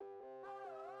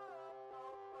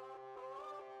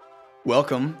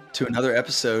Welcome to another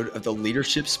episode of the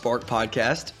Leadership Spark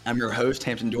podcast. I'm your host,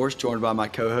 Hampton Dorsch, joined by my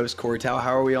co-host, Corey Tao.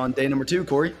 How are we on day number 2,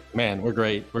 Corey? Man, we're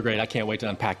great. We're great. I can't wait to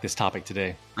unpack this topic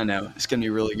today. I know. It's going to be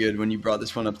really good. When you brought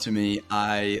this one up to me,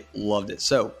 I loved it.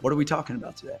 So what are we talking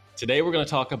about today? Today, we're going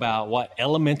to talk about what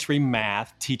elementary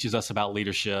math teaches us about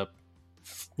leadership.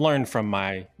 Learned from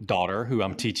my daughter, who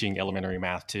I'm teaching elementary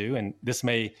math to. And this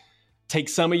may take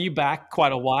some of you back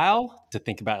quite a while to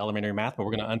think about elementary math, but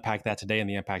we're going to unpack that today and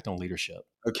the impact on leadership.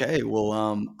 Okay, well,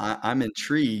 I'm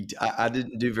intrigued. I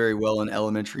didn't do very well in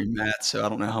elementary math, so I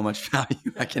don't know how much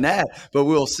value I can add, but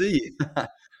we'll see.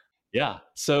 Yeah.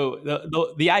 So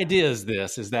the idea is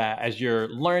that as you're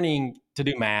learning to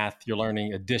do math, you're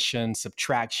learning addition,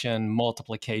 subtraction,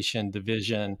 multiplication,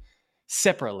 division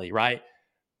separately, right?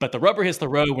 But the rubber hits the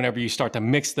road whenever you start to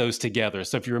mix those together.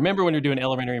 So if you remember when you're doing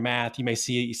elementary math, you may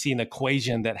see an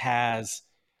equation that has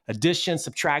addition,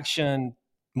 subtraction,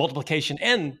 multiplication,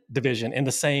 and division in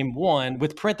the same one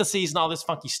with parentheses and all this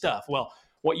funky stuff. Well,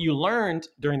 what you learned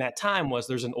during that time was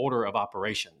there's an order of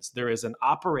operations. There is an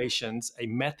operations, a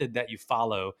method that you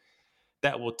follow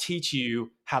that will teach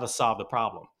you how to solve the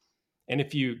problem. And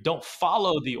if you don't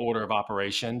follow the order of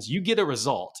operations, you get a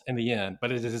result in the end,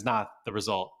 but it is not the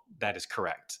result that is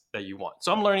correct that you want.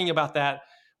 So I'm learning about that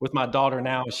with my daughter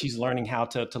now. She's learning how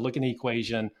to look at the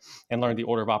equation and learn the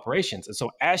order of operations. And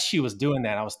so as she was doing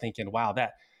that, I was thinking, wow,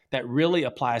 that really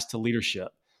applies to leadership,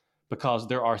 because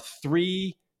there are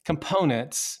 3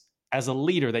 components as a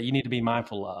leader that you need to be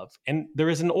mindful of. And there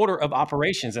is an order of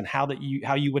operations and how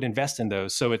you would invest in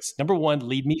those. So it's number 1,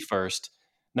 lead me first.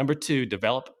 Number 2,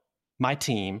 develop my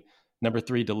team. Number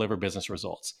 3, deliver business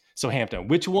results. So Hampton,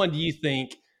 which one do you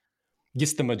think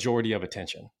gets the majority of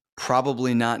attention?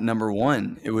 Probably not number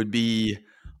 1. It would be,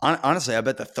 honestly, I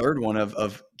bet the third one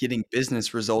of getting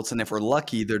business results. And if we're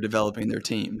lucky, they're developing their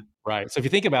team. Right. So if you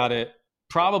think about it,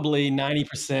 probably 90%,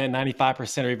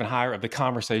 95% or even higher of the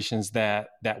conversations that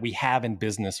we have in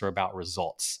business are about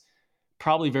results.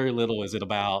 Probably very little is it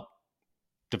about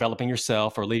developing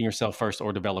yourself or leading yourself first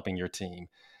or developing your team.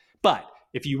 But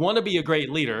if you want to be a great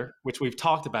leader, which we've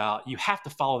talked about, you have to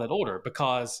follow that order,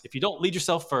 because if you don't lead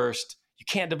yourself first, you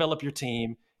can't develop your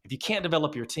team. If you can't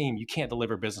develop your team, you can't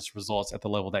deliver business results at the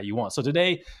level that you want. So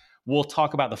today, we'll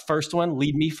talk about the first one,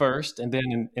 lead me first. And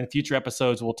then in future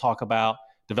episodes, we'll talk about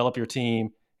develop your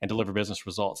team and deliver business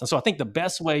results. And so I think the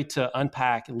best way to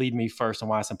unpack lead me first and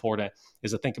why it's important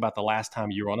is to think about the last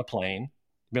time you were on a plane.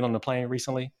 Been on a plane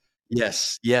recently?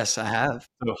 Yes, I have.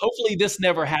 So hopefully this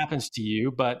never happens to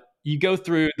you, but you go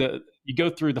through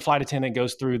the flight attendant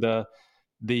goes through the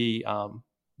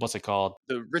what's it called?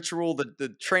 The ritual,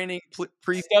 the training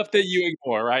stuff that you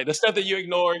ignore, right? The stuff that you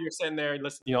ignore, you're sitting there,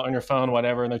 on your phone,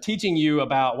 whatever, and they're teaching you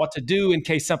about what to do in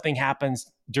case something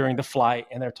happens during the flight,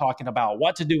 and they're talking about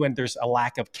what to do when there's a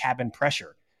lack of cabin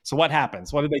pressure. So what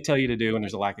happens? What do they tell you to do when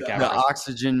there's a lack of cabin pressure? The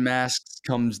oxygen mask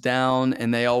comes down,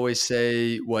 and they always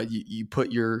say, you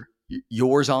put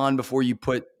yours on before you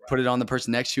put it on the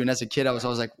person next to you. And as a kid, I was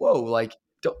always like, whoa, like,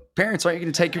 parents aren't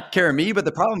going to take care of me. But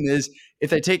the problem is, if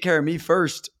they take care of me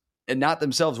first and not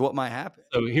themselves, what might happen?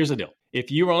 So here's the deal.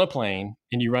 If you're on a plane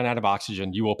and you run out of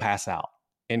oxygen, you will pass out.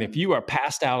 And if you are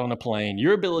passed out on a plane,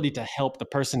 your ability to help the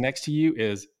person next to you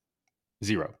is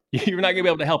 0. You're not going to be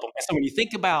able to help them. So when you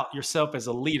think about yourself as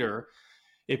a leader,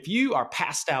 if you are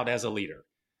passed out as a leader,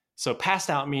 so passed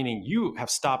out meaning you have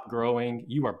stopped growing,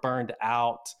 you are burned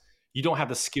out, you don't have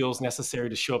the skills necessary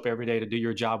to show up every day to do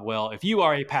your job well. If you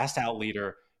are a passed out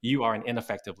leader, you are an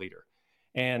ineffective leader.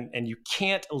 And you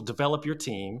can't develop your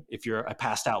team if you're a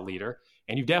passed out leader,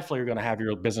 and you definitely are going to have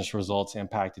your business results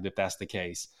impacted if that's the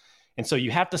case. And so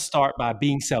you have to start by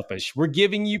being selfish. We're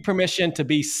giving you permission to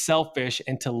be selfish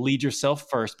and to lead yourself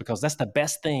first, because that's the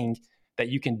best thing that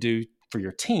you can do for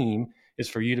your team, is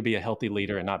for you to be a healthy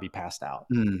leader and not be passed out.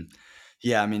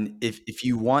 Yeah. I mean, if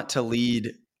you want to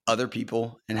lead other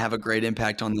people and have a great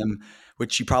impact on them,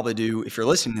 which you probably do if you're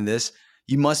listening to this,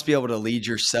 you must be able to lead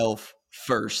yourself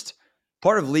first.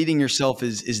 Part of leading yourself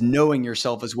is knowing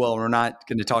yourself as well. And we're not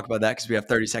going to talk about that because we have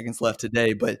 30 seconds left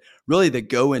today, but really the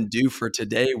go and do for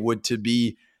today would to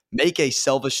be make a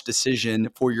selfish decision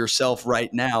for yourself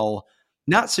right now,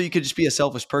 not so you could just be a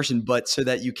selfish person, but so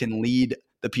that you can lead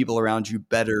the people around you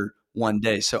better one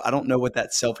day. So I don't know what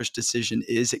that selfish decision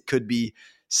is. It could be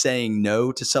saying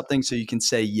no to something so you can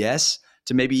say yes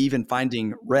to maybe even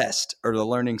finding rest or to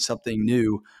learning something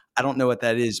new. I don't know what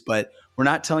that is, but we're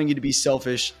not telling you to be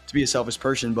selfish, to be a selfish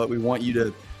person, but we want you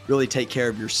to really take care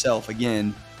of yourself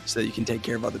again so that you can take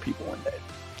care of other people one day.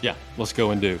 Yeah, let's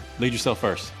go and do. Lead yourself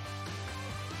first.